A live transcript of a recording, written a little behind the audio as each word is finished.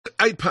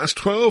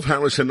12,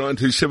 Harrison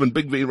 927,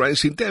 Big V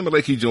Racing. Dan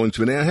Malecki joins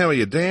me now. How are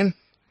you, Dan?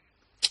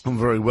 I'm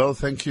very well,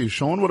 thank you,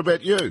 Sean. What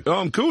about you? Oh,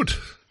 I'm good.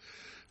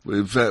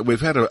 We've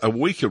had a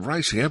week of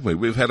racing, haven't we?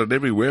 We've had it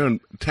everywhere. And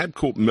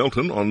Tabcorp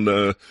Melton on,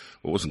 it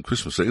wasn't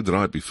Christmas Eve, the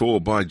night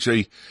before, by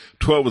G,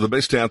 12 of the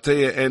best out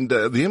there. And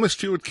the Emma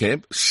Stewart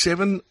camp,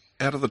 7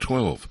 out of the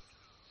 12.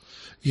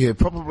 Yeah,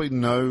 probably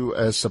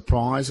no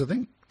surprise, I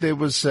think. There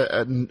was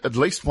at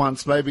least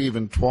once, maybe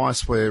even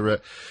twice,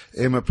 where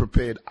Emma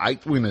prepared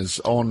 8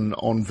 winners on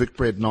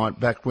Vicbred night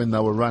back when they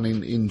were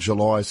running in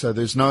July. So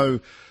there's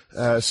no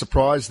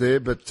surprise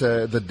there, but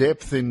the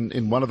depth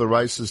in one of the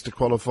races to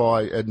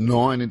qualify at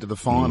 9 into the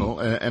final,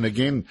 and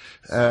again,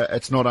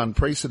 it's not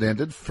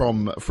unprecedented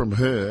from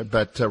her,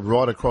 but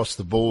right across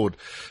the board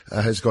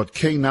has got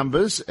key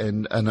numbers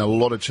and a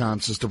lot of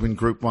chances to win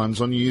Group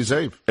 1s on New Year's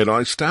Eve. And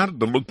I started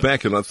to look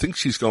back, and I think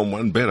she's gone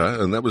one better,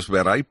 and that was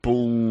about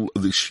April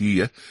this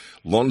year.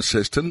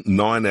 Launceston,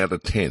 9 out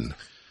of 10.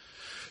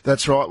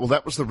 That's right. Well,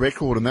 that was the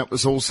record, and that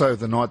was also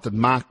the night that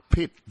Mark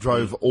Pitt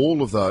drove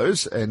all of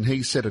those, and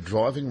he set a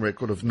driving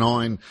record of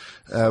 9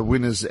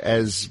 winners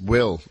as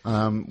well,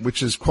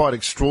 which is quite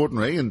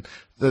extraordinary. And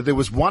there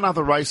was one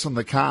other race on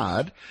the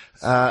card,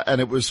 and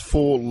it was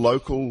 4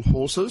 local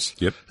horses.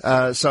 Yep.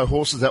 So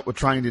horses that were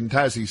trained in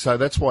Tassie. So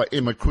that's why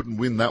Emma couldn't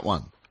win that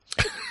one.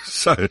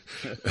 So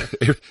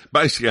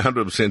basically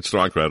 100%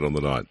 strike rate on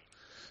the night.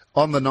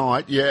 On the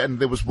night, yeah, and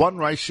there was one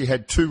race she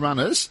had 2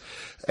 runners,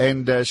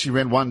 and she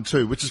ran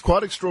 1-2, which is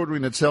quite extraordinary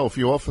in itself.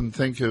 You often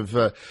think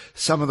of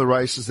some of the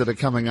races that are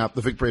coming up,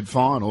 the Vicbred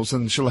finals,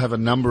 and she'll have a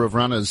number of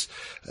runners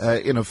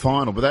in a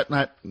final. But that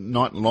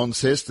night in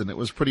Launceston, it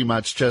was pretty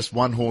much just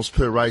 1 horse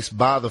per race,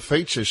 bar the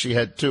feature. She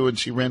had 2, and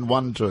she ran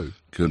 1-2.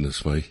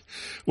 Goodness me.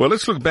 Well,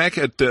 let's look back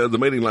at the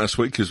meeting last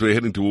week as we're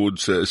heading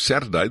towards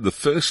Saturday. The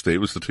first there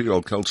was the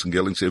 2-year-old Colts and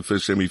Geldings, their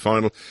first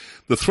semi-final.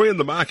 The 3 in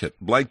the market,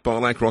 Blake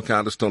Bolack, Rock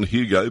Artist, Don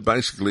Hugo,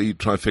 basically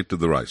trifected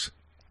the race.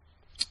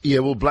 Yeah,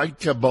 well, Blake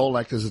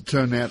Bolack, as it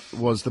turned out,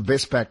 was the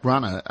best back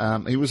runner.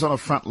 He was on a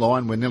front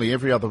line where nearly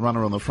every other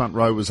runner on the front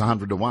row was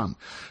 100-1,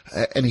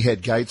 and he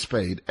had gate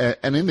speed.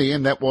 And in the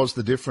end, that was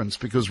the difference,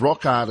 because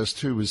Rock Artist,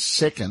 who was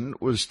second,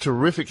 was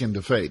terrific in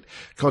defeat.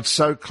 Got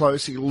so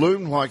close, he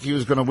loomed like he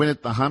was going to win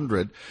at the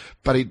 100,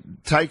 but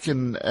he'd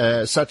taken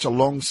such a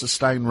long,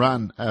 sustained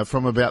run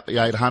from about the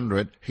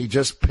 800. He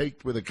just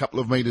peaked with a couple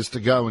of metres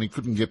to go, and he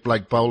couldn't get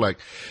Blake Bolack.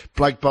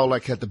 Blake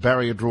Bolack had the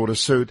barrier draw to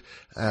suit.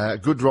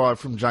 Good drive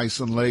from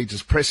Jason Lee,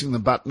 just pressing the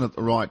button at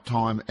the right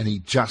time, and he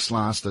just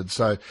lasted.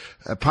 So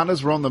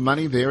punters were on the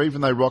money there,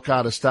 even though Rock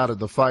Artist started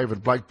the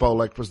favourite. Blake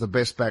Bolack was the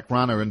best back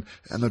runner, and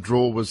the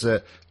draw was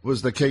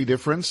the key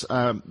difference.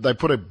 They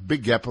put a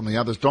big gap on the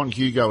others. Don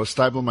Hugo, a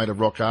stablemate of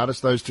Rock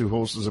Artist. Those 2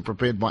 horses are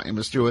prepared by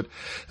Emma Stewart.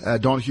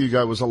 Don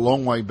Hugo was a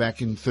long way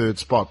back in 3rd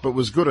spot, but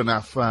was good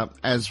enough,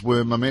 as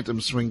were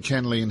Momentum Swing,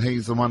 Kenley, and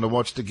he's the one to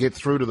watch to get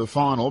through to the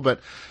final. But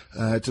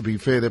to be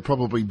fair, they're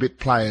probably bit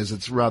players.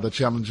 It's rather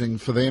challenging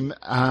for them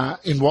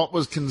in what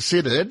was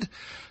considered,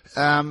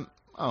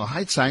 I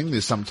hate saying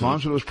this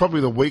sometimes, but it was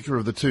probably the weaker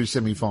of the 2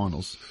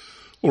 semi-finals.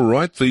 All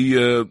right,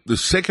 the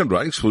second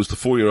race was the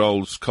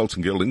 4-year-olds Colts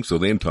and Geldings, or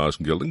the Entires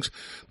and Geldings,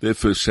 their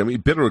first semi.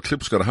 Better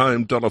Eclipse got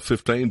home,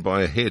 $1.15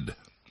 by a head.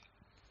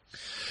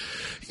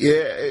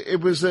 Yeah,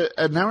 it was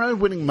a narrow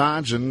winning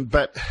margin,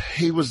 but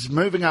he was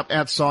moving up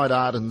outside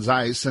Arden's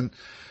Ace, and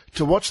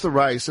to watch the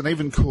race and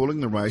even calling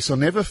the race, I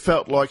never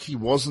felt like he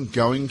wasn't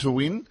going to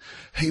win.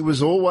 He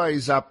was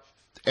always up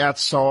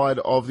outside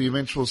of the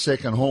eventual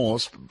second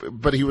horse,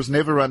 but he was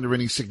never under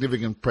any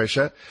significant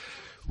pressure.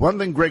 One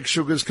thing Greg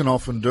Sugars can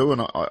often do,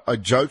 and I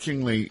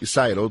jokingly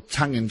say it, or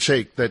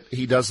tongue-in-cheek, that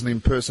he does an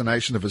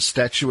impersonation of a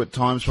statue at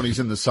times when he's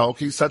in the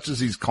sulky, such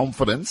as his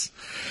confidence,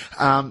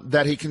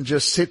 that he can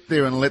just sit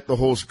there and let the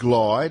horse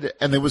glide.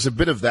 And there was a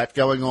bit of that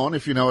going on,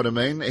 if you know what I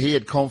mean. He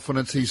had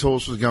confidence his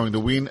horse was going to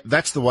win.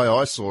 That's the way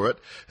I saw it.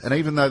 And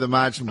even though the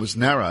margin was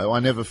narrow,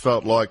 I never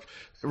felt like...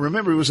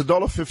 Remember, he was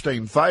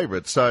 $1.15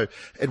 favourite, so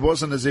it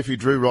wasn't as if he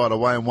drew right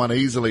away and won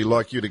easily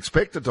like you'd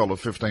expect a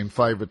 $1.15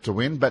 favourite to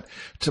win. But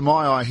to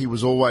my eye, he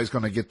was always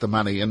going to get the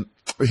money. And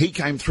he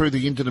came through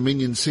the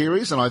Inter-Dominion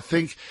series, and I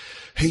think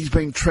he's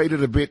been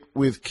treated a bit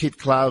with kit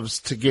gloves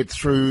to get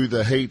through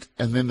the heat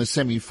and then the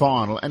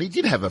semi-final. And he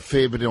did have a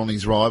fair bit on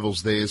his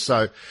rivals there,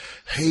 so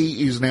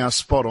he is now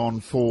spot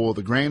on for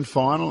the grand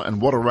final, and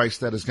what a race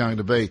that is going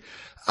to be.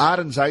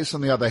 Arden's Ace,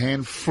 on the other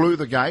hand, flew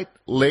the gate,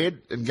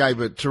 led, and gave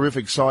a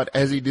terrific sight,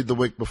 as he did the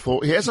week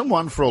before. He hasn't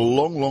won for a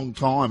long, long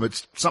time.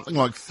 It's something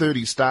like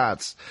 30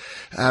 starts,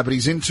 but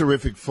he's in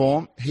terrific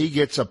form. He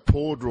gets a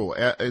poor draw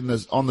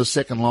on the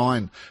second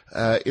line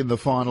in the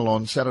final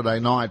on Saturday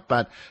night,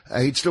 but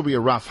he'd still be a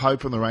rough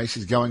hope in the race.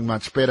 He's going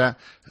much better.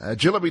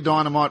 Jillaby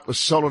Dynamite was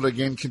solid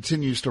again,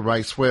 continues to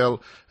race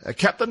well.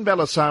 Captain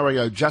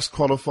Belisario just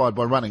qualified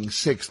by running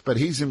sixth, but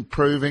he's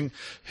improving.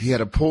 He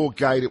had a poor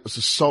gate. It was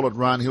a solid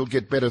run. He'll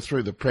get better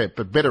through the prep,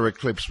 but Better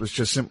Eclipse was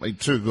just simply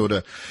too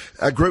good.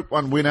 A Group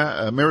 1 winner,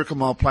 a Miracle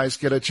Mile place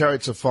getter,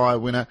 Chariots of Fire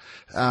winner.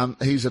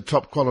 He's a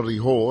top quality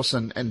horse,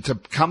 and to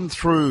come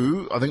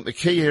through, I think the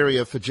key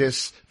area for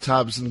Jess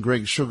Tubbs and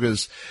Greg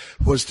Sugars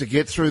was to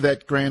get through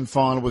that grand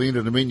final with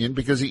Inter Dominion,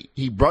 because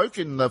he broke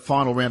in the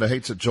final round of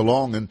heats at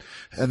Geelong, and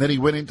then he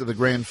went into the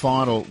grand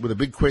final with a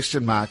big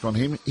question mark on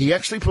him. He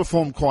actually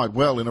performed quite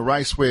well in a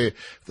race where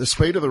the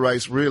speed of the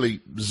race really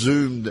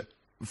zoomed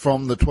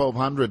from the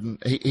 1200,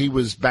 and he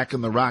was back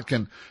in the ruck,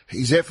 and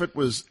his effort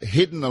was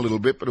hidden a little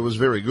bit, but it was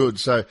very good.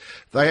 So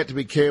they had to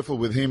be careful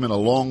with him in a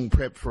long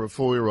prep for a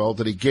 4-year-old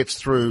that he gets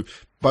through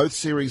both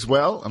series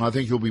well, and I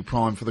think he'll be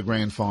primed for the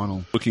grand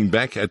final. Looking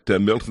back at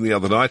Melton the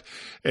other night,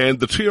 and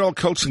the 2-year-old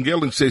Colts and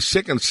Geldings, their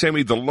second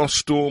semi, the Lost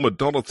Storm,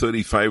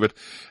 $1.30 favourite,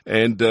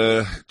 and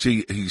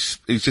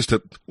he's just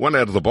one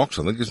out of the box,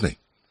 I think, isn't he?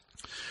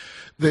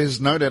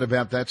 There's no doubt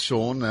about that,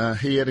 Sean.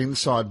 He had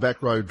inside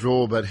back row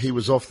draw, but he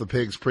was off the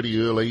pegs pretty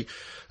early.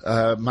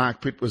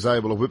 Mark Pitt was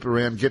able to whip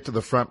around, get to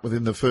the front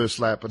within the first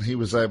lap, and he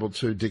was able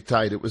to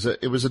dictate. It was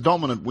a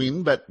dominant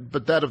win, but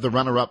that of the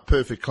runner-up,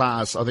 Perfect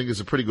Class, I think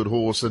is a pretty good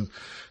horse, and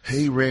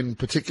he ran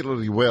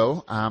particularly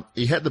well.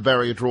 He had the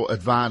barrier draw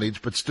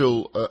advantage, but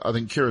still, I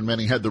think Kieran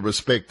Manning had the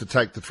respect to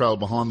take the trail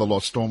behind the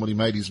Lost Storm when he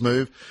made his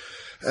move.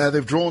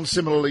 They've drawn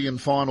similarly in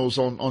finals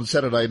on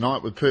Saturday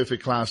night, with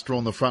Perfect Class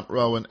drawn the front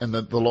row and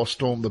the Lost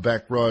Storm the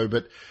back row,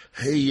 but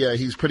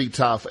he's pretty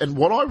tough. And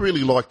what I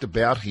really liked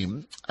about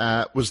him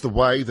was the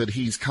way that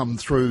he's come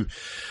through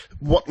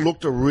what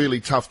looked a really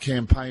tough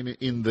campaign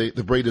in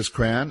the Breeders'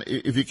 Crown.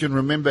 If you can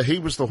remember, he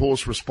was the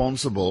horse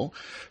responsible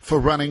for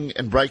running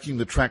and breaking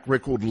the track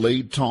record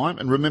lead time.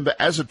 And remember,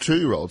 as a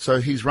 2-year-old, so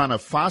he's run a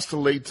faster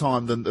lead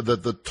time than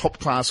the top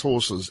class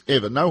horses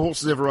ever. No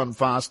horse has ever run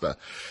faster.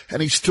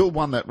 And he still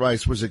won that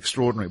race. Was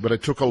extraordinary, but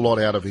it took a lot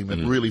out of him.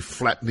 It really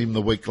flattened him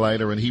the week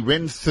later, and he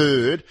ran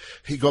third.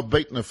 He got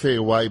beaten a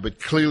fair way, but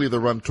clearly the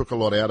run took a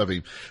lot out of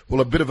him.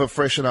 Well, a bit of a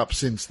freshen up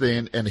since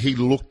then, and he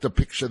looked the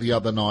picture the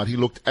other night. He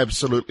looked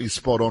absolutely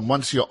spot on.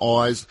 Once your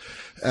eyes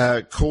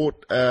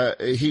caught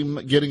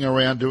him getting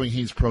around doing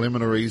his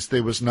preliminaries,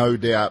 there was no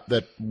doubt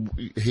that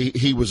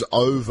he was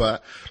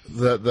over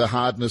the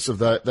hardness of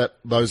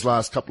those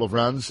last couple of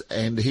runs,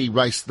 and he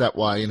raced that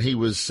way, and he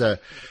was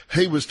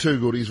too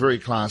good. He's very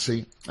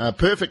classy.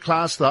 Perfect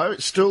Class, though,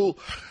 still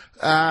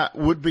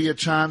would be a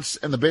chance,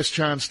 and the best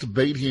chance to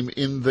beat him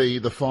in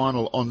the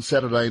final on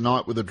Saturday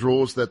night with the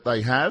draws that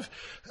they have.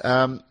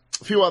 A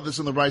few others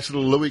in the race.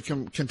 Little Louis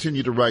can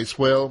continue to race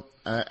well,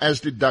 as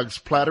did Doug's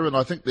Platter, and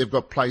I think they've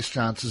got place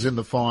chances in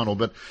the final.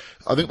 But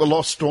I think the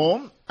Lost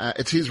Storm,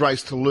 it's his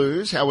race to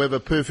lose. However,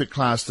 Perfect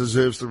Class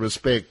deserves the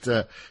respect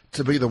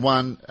to be the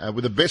one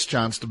with the best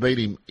chance to beat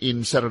him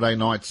in Saturday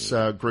night's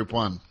Group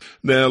 1.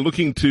 Now,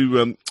 looking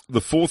to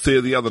the fourth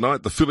there the other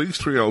night, the Fillies,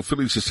 3-year-old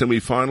Fillies, a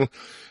semi-final,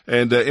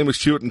 and Emma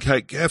Stewart and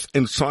Kate Gaff,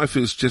 and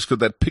Cypher's just got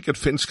that picket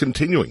fence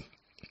continuing.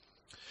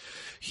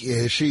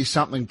 Yeah, she's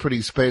something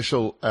pretty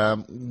special.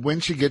 When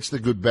she gets the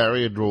good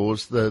barrier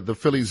draws, the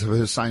fillies of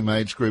her same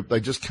age group,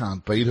 they just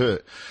can't beat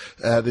her.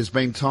 There's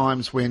been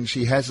times when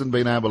she hasn't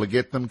been able to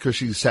get them because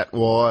she's sat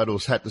wide or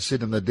had to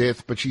sit in the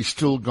death, but she's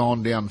still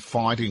gone down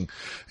fighting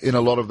in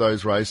a lot of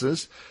those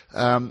races.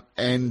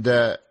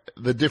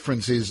 The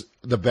difference is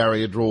the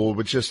barrier draw,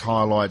 which just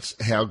highlights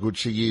how good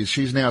she is.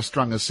 She's now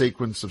strung a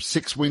sequence of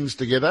 6 wins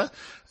together,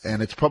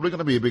 and it's probably going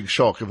to be a big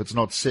shock if it's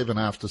not 7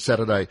 after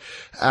Saturday.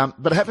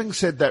 But having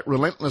said that,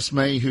 Relentless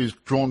Me, who's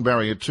drawn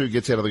barrier 2,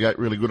 gets out of the gate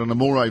really good, and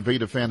Amore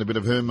Vita found a bit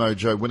of her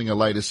mojo, winning a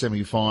later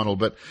semi-final.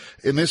 But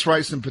in this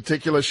race in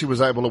particular, she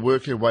was able to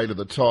work her way to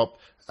the top.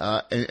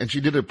 And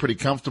she did it pretty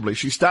comfortably.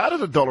 She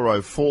started at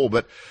 $1.04,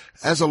 but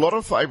as a lot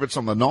of favourites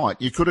on the night,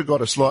 you could have got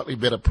a slightly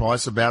better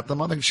price about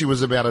them. I think she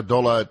was about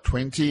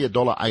 $1.20,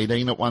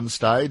 $1.18 at one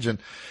stage, and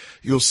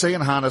you'll see in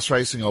harness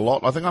racing a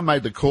lot. I think I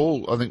made the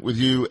call, with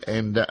you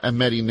and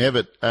Maddie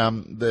Nevitt.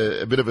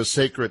 A bit of a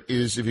secret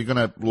is, if you're going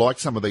to like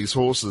some of these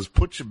horses,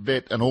 put your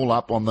bet and all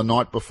up on the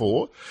night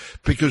before,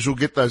 because you'll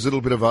get those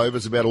little bit of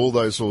overs about all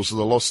those horses.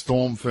 The Lost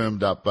Storm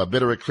firmed up,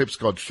 Better Eclipse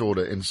got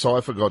shorter, and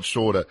Cypher got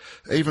shorter.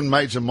 Even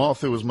Major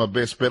Moth, who was my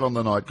best bet on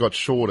the night, got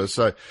shorter.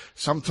 So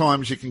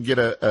sometimes you can get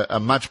a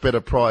much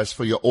better price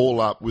for your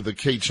all up with the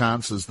key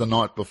chances the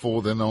night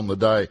before than on the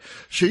day.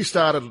 She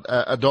started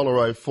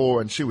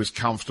 $1.04, and she was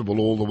comfortable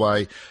all the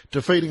way,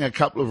 defeating a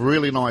couple of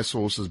really nice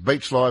horses.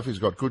 Beach Life, who's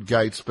got good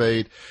gate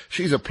speed.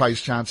 She's a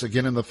place chance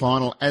again in the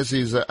final, as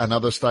is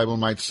another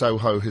stablemate,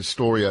 Soho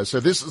Historia. So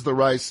this is the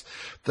race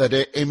that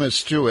Emma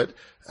Stewart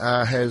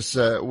has,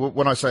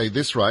 when I say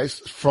this race,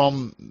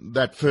 from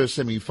that first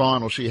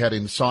semi-final she had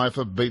in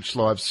Cypher, Beach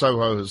Life,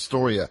 Soho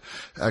Historia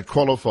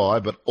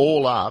qualify, but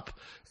all up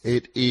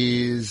it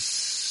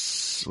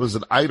is was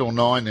it 8 or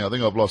 9 now? I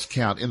think I've lost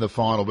count in the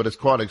final, but it's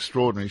quite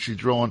extraordinary. She's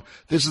drawn,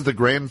 this is the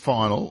grand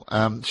final.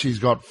 She's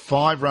got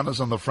 5 runners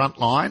on the front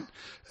line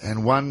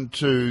and 1,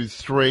 2,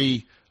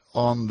 3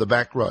 on the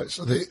back row.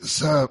 So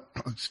there's,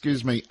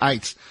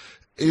 8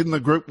 in the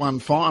Group 1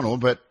 final,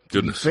 but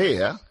to be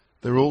fair,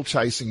 they're all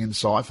chasing in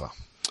Cypher.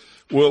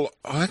 Well,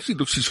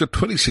 she's got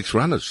 26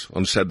 runners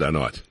on Saturday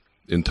night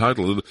in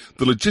total.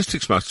 The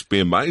logistics must be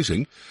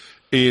amazing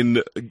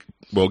in,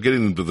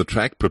 getting them to the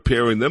track,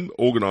 preparing them,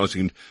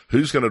 organising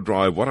who's going to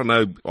drive what. I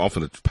know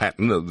often it's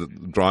pattern, the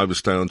drivers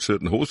stay on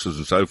certain horses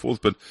and so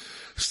forth, but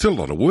still a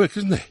lot of work,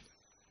 isn't there?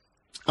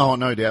 Oh,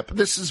 no doubt. But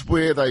this is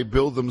where they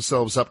build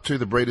themselves up to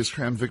the Breeders'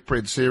 Crown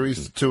Vicbred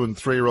Series, the 2 and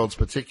 3-year-olds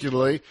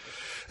particularly,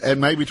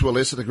 and maybe to a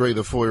lesser degree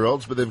the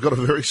 4-year-olds, but they've got a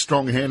very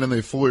strong hand in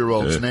their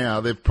 4-year-olds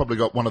now. They've probably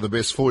got one of the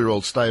best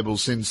 4-year-old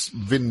stables since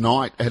Vin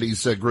Knight had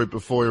his group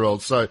of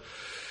 4-year-olds. So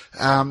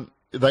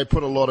they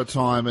put a lot of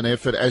time and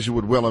effort, as you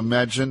would well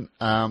imagine.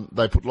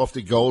 They put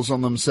lofty goals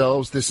on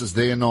themselves. This is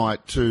their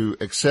night to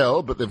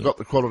excel, but they've got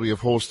the quality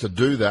of horse to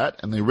do that,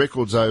 and their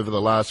records over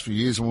the last few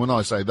years, and when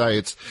I say they,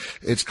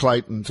 it's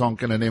Clayton,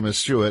 Tonkin and Emma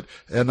Stewart,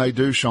 and they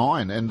do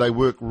shine, and they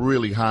work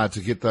really hard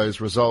to get those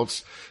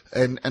results,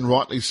 and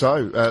rightly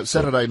so.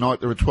 Saturday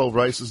night there were 12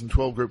 races and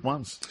 12 Group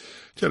 1s.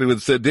 Chatting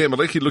with Dan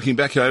Malecki, looking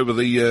back over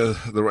the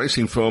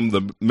racing from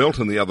the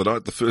Melton the other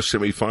night, the first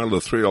semi-final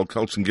of 3-year-old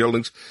colts and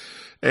geldings.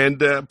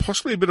 And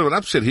possibly a bit of an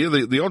upset here.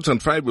 The odds on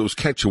favourite was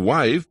Catch a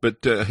Wave, but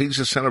he's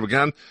a son of a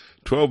gun.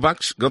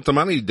 $12, got the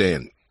money,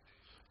 Dan.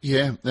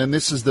 Yeah, and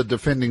this is the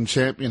defending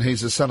champion.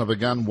 He's a son of a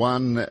gun,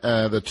 won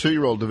the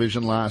 2-year-old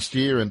division last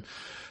year, and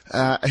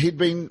he'd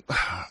been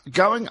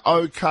going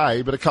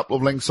okay, but a couple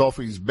of lengths off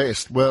his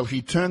best. Well,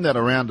 he turned that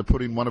around to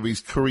put in one of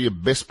his career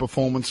best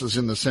performances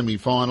in the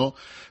semi-final,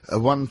 a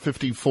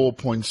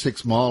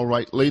 154.6 mile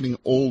rate, leading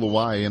all the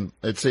way. And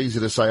it's easy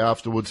to say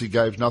afterwards he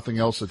gave nothing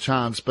else a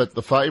chance. But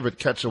the favourite,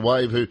 Catch a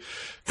Wave, who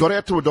got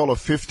out to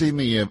 $1.50 in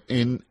the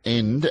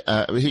end,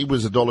 he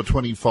was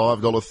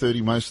 $1.25,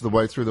 $1.30 most of the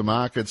way through the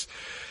markets.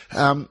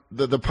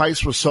 The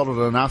pace was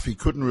solid enough. He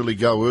couldn't really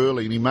go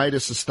early, and he made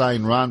a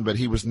sustained run, but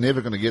he was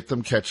never going to get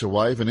them Catch a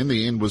Wave, and in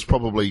the end was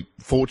probably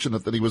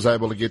fortunate that he was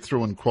able to get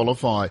through and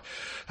qualify.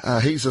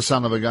 He's a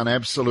son of a gun,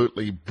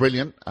 absolutely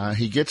brilliant.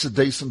 He gets a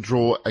decent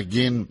draw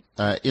again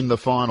in the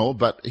final,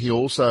 but he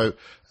also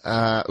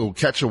will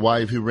Catch a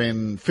Wave, who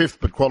ran 5th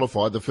but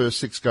qualified, the first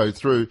 6 go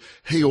through.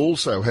 He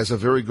also has a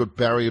very good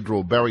barrier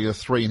draw, barrier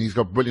 3, and he's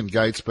got brilliant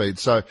gate speed.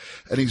 So,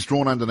 and he's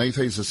drawn underneath.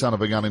 He's the son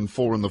of a gun in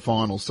 4 in the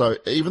final. So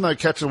even though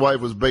Catch a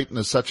Wave was beaten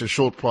as such a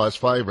short price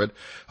favourite,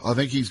 I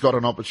think he's got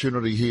an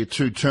opportunity here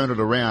to turn it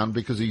around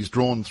because he's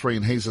drawn 3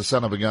 and he's the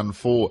son of a gun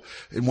 4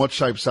 in what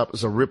shapes up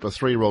as a ripper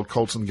 3-year-old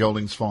colts and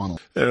geldings final.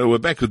 We're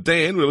back with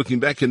Dan. We're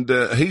looking back, and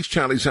he's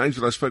Charlie's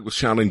Angel. I spoke with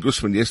Charlene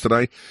Gusman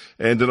yesterday,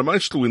 and an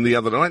emotional win the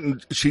other night,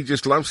 and she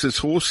just loves this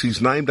horse.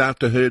 He's named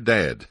after her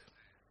dad.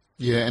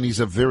 Yeah, and he's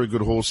a very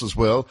good horse as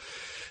well.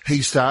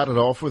 He started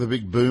off with a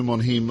big boom on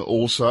him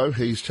also.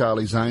 He's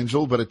Charlie's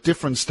Angel, but at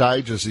different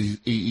stages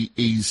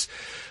he's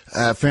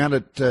found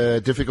it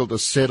difficult to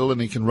settle,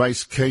 and he can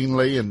race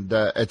keenly, and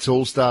it's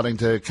all starting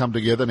to come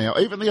together now.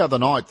 Even the other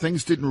night,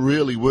 things didn't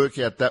really work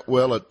out that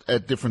well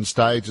at different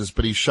stages,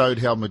 but he showed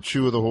how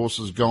mature the horse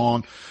has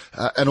gone,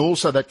 and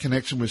also that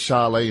connection with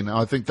Charlene.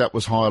 I think that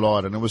was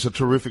highlighted, and it was a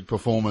terrific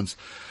performance.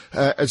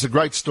 It's a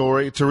great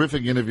story,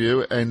 terrific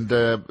interview, and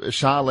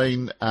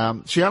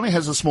Charlene, she only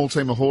has a small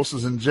team of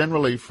horses, and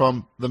generally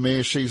from the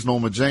mare She's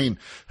Norma Jean,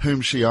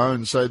 whom she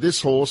owns. So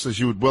this horse, as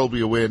you would well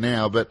be aware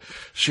now, but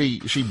she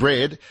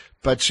bred,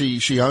 but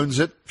she owns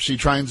it, she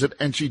trains it,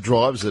 and she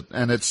drives it,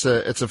 and it's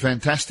a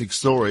fantastic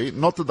story.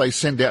 Not that they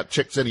send out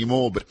checks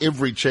anymore, but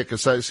every check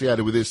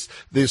associated with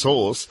this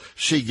horse,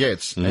 she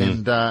gets,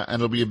 and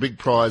it'll be a big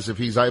prize if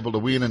he's able to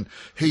win, and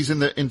he's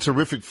in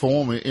terrific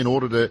form in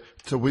order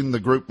to win the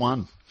Group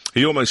 1.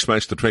 He almost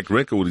smashed the track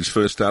record with his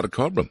first start at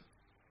Cobram.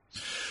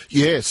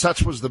 Yeah,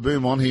 such was the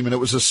boom on him, and it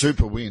was a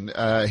super win.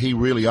 He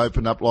really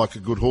opened up like a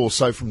good horse.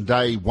 So from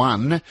day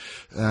one,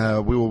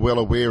 we were well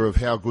aware of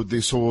how good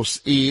this horse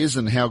is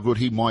and how good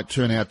he might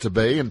turn out to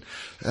be. And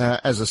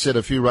as I said,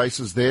 a few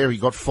races there, he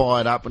got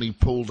fired up and he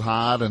pulled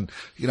hard. And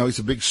he's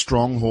a big,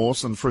 strong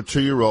horse. And for a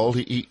 2-year-old,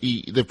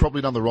 they've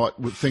probably done the right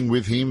thing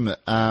with him.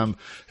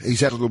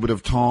 He's had a little bit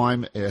of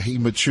time. He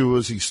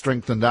matures. He's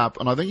strengthened up,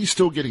 and I think he's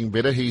still getting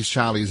better. He's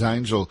Charlie's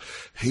Angel.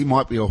 He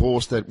might be a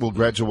horse that will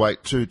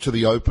graduate to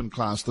the open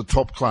class, the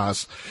top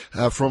class,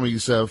 from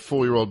his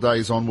 4-year-old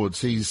days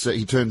onwards.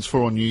 He turns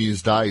 4 on New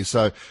Year's Day,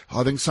 so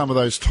I think some of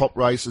those top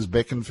races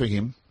beckon for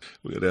him.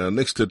 We've got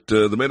next at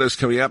the Meadows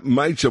coming up,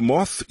 Major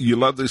Moth. You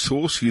love this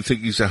horse. You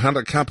think he's a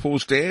Hunter Cup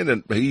horse, Dan,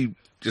 and he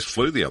just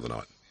flew the other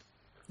night.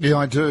 Yeah,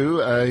 I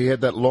do. He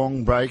had that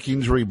long break,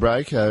 injury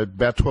break,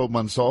 about 12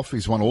 months off.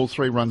 He's won all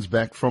 3 runs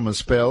back from a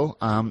spell.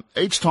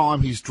 Each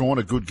time he's drawn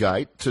a good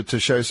gate to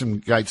show some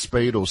gate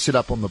speed or sit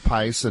up on the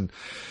pace and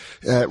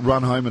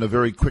run home in a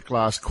very quick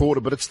last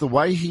quarter, but it's the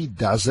way he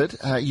does it.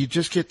 You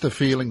just get the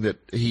feeling that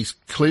he's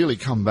clearly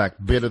come back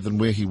better than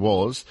where he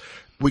was.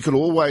 we could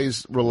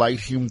always relate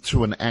him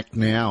to an Act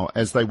Now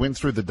as they went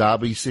through the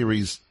Derby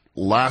series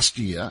last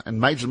year,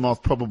 and Major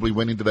Moth probably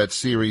went into that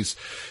series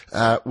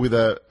with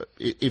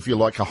if you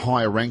like, a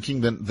higher ranking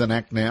than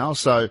Act Now.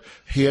 So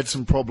he had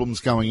some problems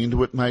going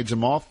into it, Major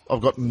Moth.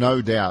 I've got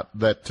no doubt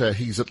that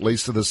he's at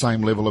least to the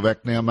same level of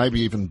Act Now,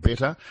 maybe even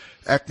better.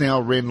 Act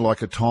Now ran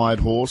like a tired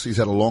horse. He's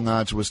had a long,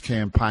 arduous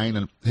campaign,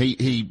 and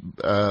he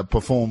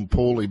performed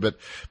poorly, but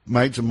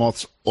Major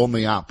Moth's on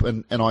the up,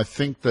 and I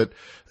think that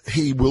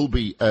he will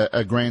be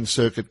a Grand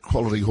Circuit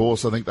quality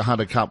horse. I think the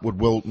Hunter Cup would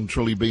well and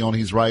truly be on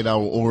his radar,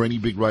 or any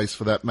big race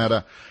for that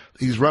matter.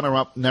 His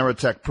runner-up,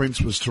 Naratak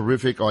Prince, was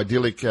terrific.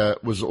 Idyllic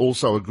was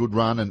also a good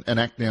run, and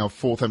Act Now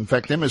fourth. In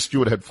fact, Emma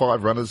Stewart had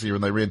 5 runners here,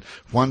 and they ran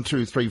 1,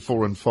 2, 3,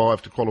 4, and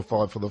 5 to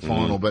qualify for the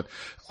final. But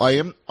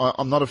I'm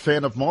not a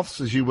fan of moths,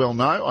 as you well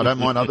know. I don't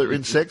mind other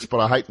insects, but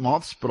I hate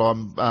moths. But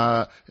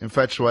I'm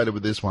infatuated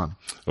with this one.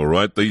 All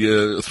right,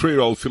 the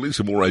 3-year-old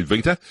fillies, Amore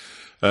Vita,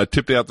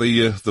 tipped out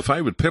the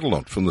favourite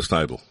Petalot from the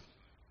stable.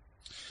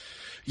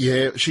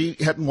 Yeah, she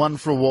hadn't won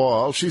for a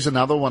while. She's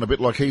another one, a bit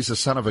like He's a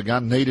Son of a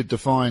Gun, needed to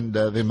find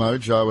their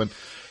mojo.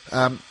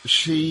 And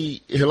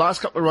her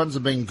last couple of runs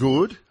have been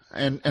good,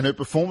 and her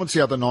performance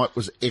the other night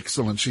was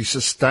excellent. She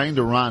sustained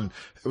a run.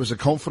 It was a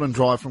confident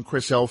drive from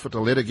Chris Alford to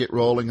let her get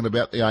rolling at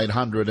about the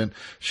 800, and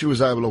she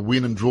was able to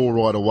win and draw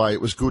right away.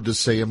 It was good to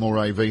see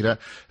Amore Vita.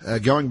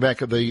 Going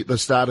back at the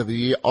start of the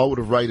year, I would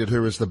have rated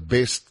her as the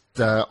best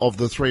of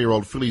the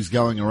 3-year-old fillies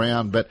going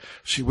around, but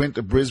she went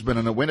to Brisbane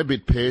and it went a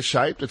bit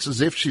pear-shaped. It's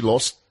as if she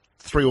lost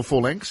 3 or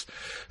 4 lengths,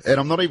 and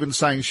I'm not even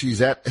saying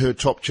she's at her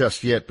top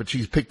just yet, but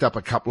she's picked up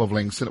a couple of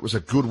lengths, and it was a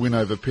good win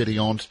over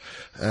Petillon.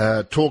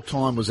 Talk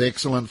Time was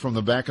excellent from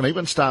the back, and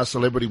even Star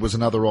Celebrity was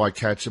another eye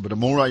catcher, but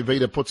Amore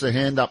Vita puts her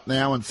hand up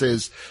now and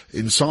says,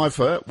 in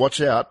Cypher,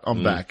 watch out,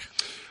 I'm back.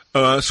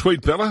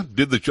 Sweet Bella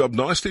did the job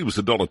nicely. It was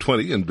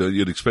 $1.20, and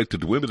you'd expect it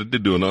to win, but it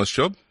did do a nice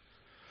job.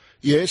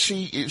 Yeah,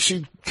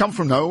 she come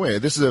from nowhere.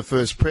 This is her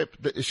first prep.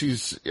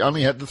 She's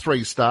only had the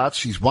 3 starts.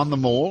 She's won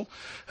them all.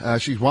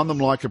 She's won them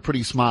like a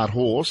pretty smart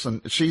horse,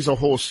 and she's a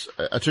horse,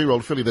 a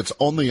 2-year-old filly that's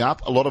on the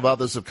up. A lot of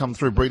others have come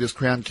through Breeders'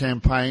 Crown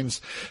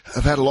campaigns,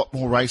 have had a lot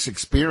more race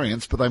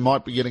experience, but they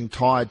might be getting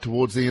tired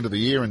towards the end of the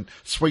year, and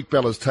Sweet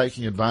Bella's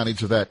taking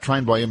advantage of that.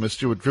 Trained by Emma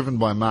Stewart, driven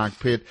by Mark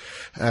Pitt.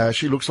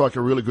 She looks like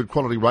a really good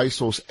quality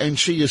racehorse, and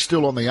she is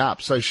still on the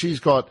up, so she's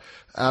got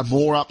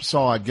more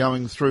upside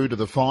going through to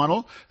the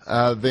final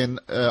than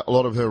a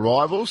lot of her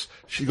rivals.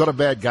 She got a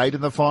bad gate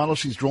in the final.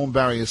 She's drawn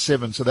barrier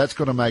 7, so that's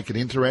going to make it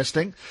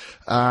interesting.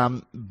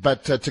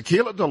 But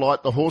Tequila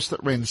Delight, the horse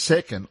that ran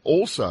second,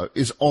 also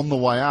is on the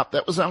way up.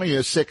 That was only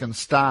her second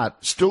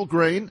start. Still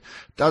green,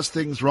 does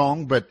things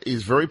wrong, but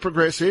is very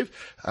progressive,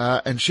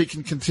 and she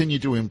can continue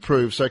to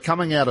improve. So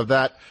coming out of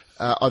that,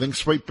 I think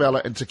Sweet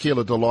Bella and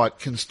Tequila Delight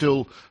can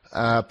still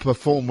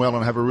perform well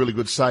and have a really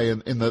good say in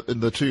the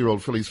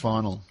 2-year-old fillies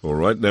final. All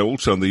right. Now,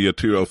 also on the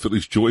 2-year-old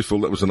fillies, Joyful,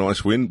 that was a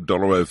nice win,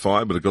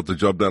 $1.05, but it got the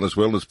job done as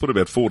well. It's put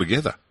about 4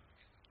 together.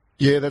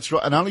 Yeah, that's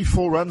right. And only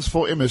 4 runs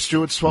for Emma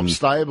Stewart, swapped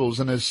stables,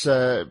 and has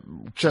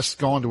just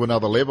gone to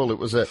another level.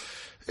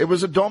 It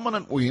was a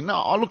dominant win.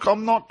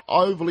 I'm not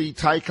overly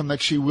taken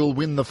that she will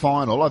win the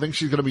final. I think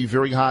she's going to be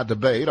very hard to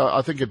beat.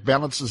 I think it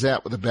balances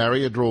out with the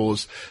barrier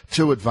draws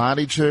to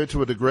advantage her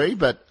to a degree,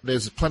 but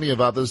there's plenty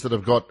of others that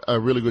have got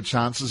really good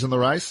chances in the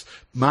race.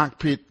 Mark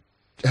Pitt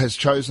has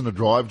chosen to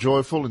drive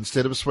Joyful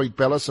instead of Sweet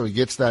Bella, so he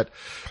gets that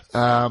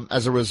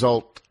as a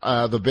result.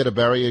 The better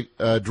barrier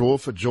draw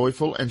for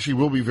Joyful, and she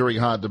will be very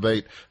hard to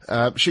beat.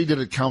 She did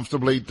it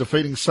comfortably,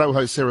 defeating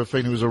Soho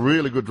Serafine, who was a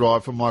really good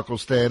drive for Michael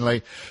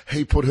Stanley.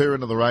 He put her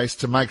into the race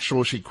to make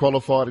sure she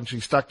qualified, and she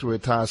stuck to her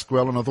task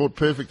well, and I thought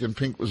Perfect in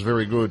Pink was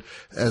very good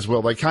as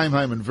well. They came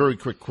home in very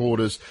quick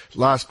quarters,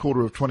 last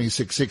quarter of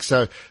 26.6,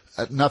 so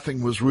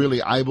nothing was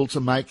really able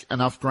to make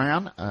enough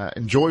ground,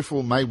 and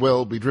Joyful may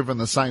well be driven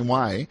the same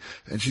way,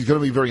 and she's going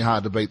to be very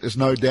hard to beat. There's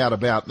no doubt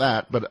about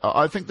that, but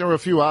I think there are a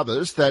few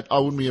others that I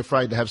wouldn't be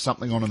afraid to have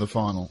something on in the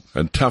final.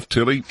 And Tough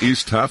Tilly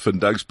is tough,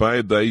 and Doug's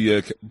Babe,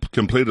 they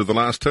completed the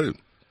last 2.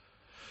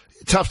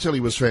 Tough Tilly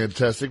was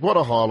fantastic. What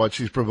a highlight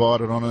she's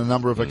provided on a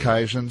number of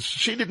occasions.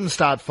 She didn't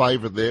start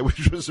favourite there,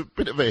 which was a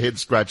bit of a head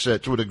scratcher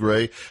to a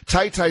degree.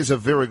 Tay-Tay's a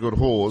very good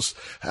horse,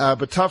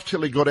 but Tough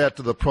Tilly got out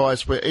to the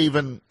price where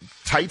even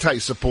Tay-Tay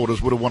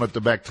supporters would have wanted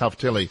to back Tough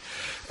Tilly.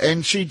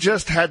 And she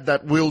just had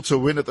that will to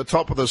win at the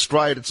top of the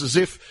straight. It's as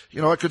if,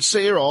 I could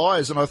see her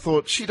eyes and I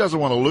thought, she doesn't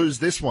want to lose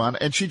this one.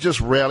 And she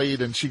just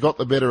rallied and she got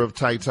the better of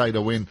Tay-Tay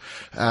to win.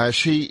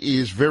 She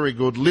is very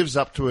good, lives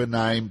up to her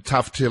name,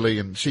 Tough Tilly,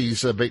 and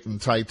she's beaten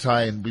Tay-Tay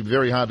and be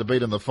very hard to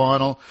beat in the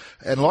final.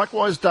 And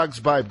likewise, Doug's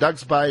Babe.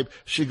 Doug's Babe,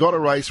 she got a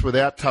race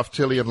without Tough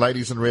Tilly and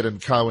Ladies in Red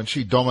and Co, and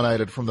she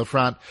dominated from the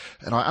front.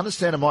 And I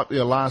understand it might be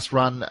a last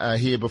run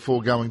here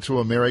before going to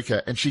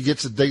America, and she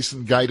gets a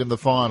decent gate in the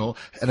final,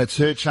 and it's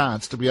her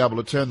chance to be able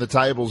to turn the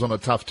tables on a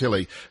Tough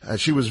Tilly.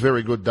 She was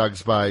very good,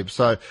 Doug's Babe.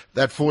 So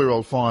that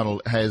 4-year-old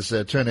final has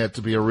turned out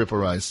to be a ripper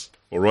race.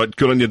 All right,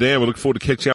 good on you, Dan. We look forward to catching up.